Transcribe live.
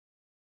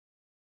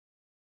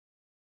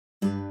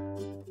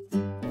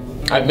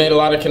I've made a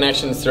lot of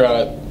connections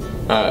throughout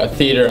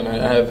theater, and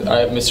I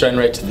have Mr.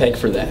 Enright to thank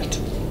for that.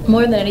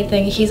 More than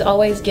anything, he's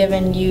always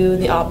given you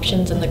the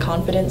options and the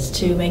confidence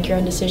to make your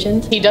own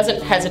decisions. He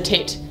doesn't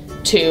hesitate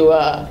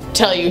to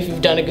tell you if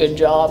you've done a good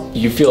job.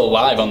 You feel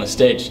alive on the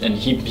stage, and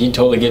he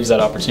totally gives that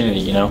opportunity,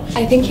 you know?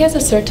 I think he has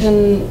a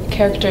certain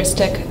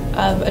characteristic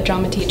of a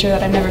drama teacher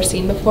that I've never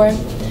seen before,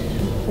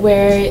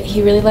 where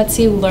he really lets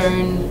you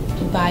learn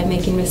by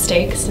making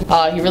mistakes.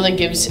 He really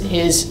gives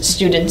his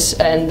students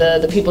and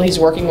the people he's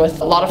working with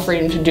a lot of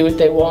freedom to do what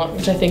they want,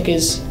 which I think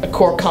is a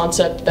core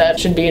concept that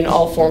should be in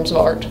all forms of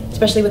art.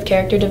 Especially with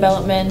character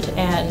development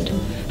and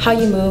how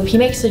you move. He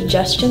makes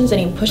suggestions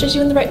and he pushes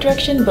you in the right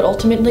direction, but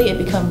ultimately it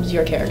becomes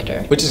your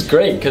character. Which is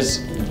great,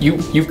 because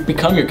you've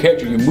become your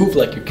character, you move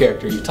like your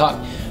character, you talk,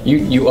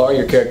 you are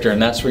your character,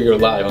 and that's where you're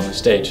alive on the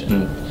stage,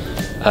 and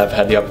I've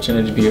had the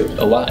opportunity to be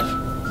alive.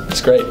 It's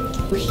great.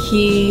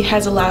 He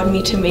has allowed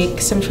me to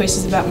make some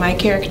choices about my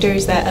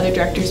characters that other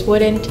directors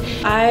wouldn't.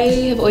 I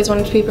have always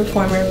wanted to be a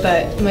performer,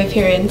 but my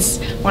parents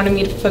wanted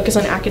me to focus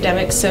on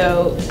academics,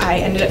 so I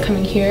ended up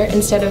coming here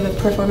instead of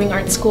a performing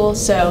arts school.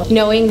 So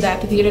knowing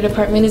that the theater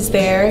department is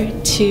there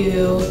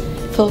to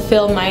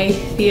fulfill my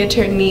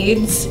theater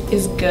needs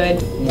is good.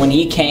 When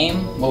he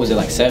came, what was it,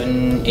 like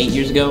 7, 8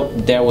 years ago,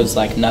 there was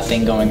like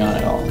nothing going on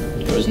at all.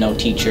 There was no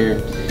teacher,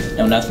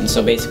 no nothing.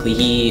 So basically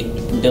he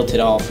built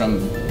it all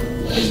from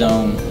his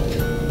own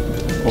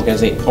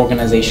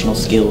organizational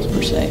skills,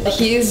 per se.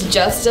 He's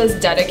just as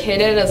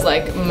dedicated as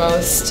like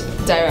most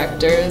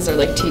directors or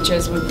like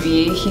teachers would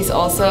be. He's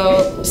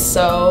also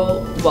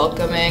so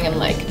welcoming and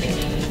like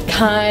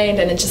kind,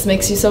 and it just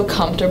makes you so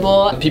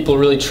comfortable. People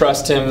really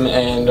trust him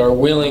and are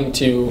willing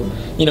to,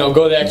 you know,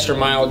 go the extra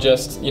mile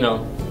just, you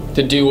know,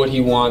 to do what he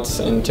wants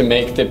and to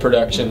make the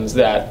productions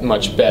that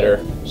much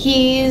better.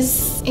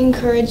 He's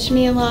encouraged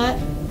me a lot.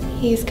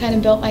 He's kind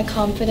of built my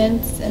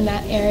confidence in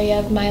that area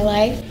of my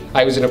life.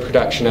 I was in a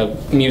production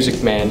of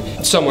Music Man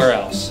somewhere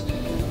else,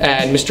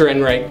 and Mr.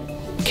 Enright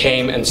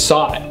came and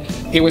saw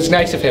it. It was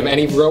nice of him, and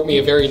he wrote me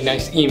a very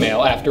nice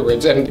email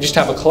afterwards, and just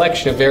have a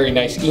collection of very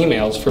nice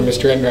emails from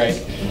Mr.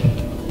 Enright.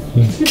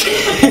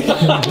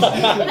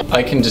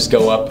 I can just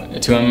go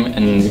up to him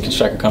and we can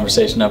strike a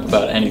conversation up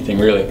about anything,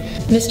 really.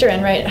 Mr.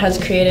 Enright has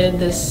created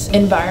this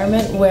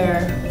environment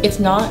where it's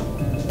not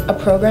a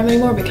program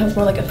anymore, it becomes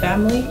more like a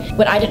family.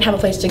 When I didn't have a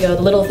place to go,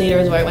 the little theater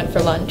is where I went for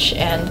lunch,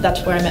 and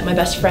that's where I met my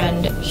best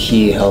friend.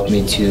 He helped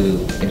me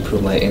to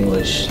improve my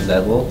English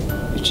level,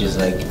 which is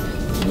like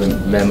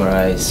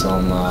memorize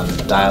some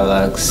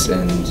dialogues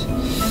and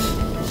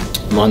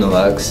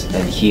monologues,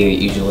 and he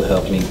usually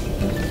helped me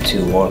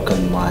to work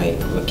on my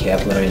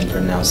vocabulary and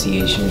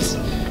pronunciations,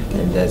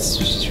 and that's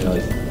just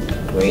really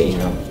great, you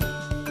know.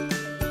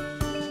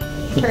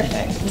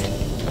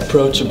 Perfect.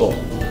 Approachable.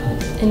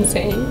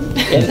 Insane.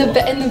 In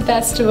the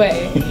best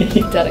way.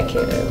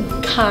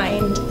 Dedicated.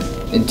 Kind.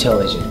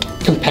 Intelligent.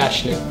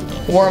 Compassionate.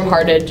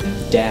 Warm-hearted.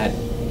 Dad.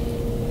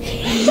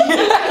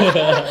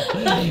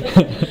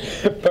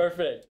 Perfect.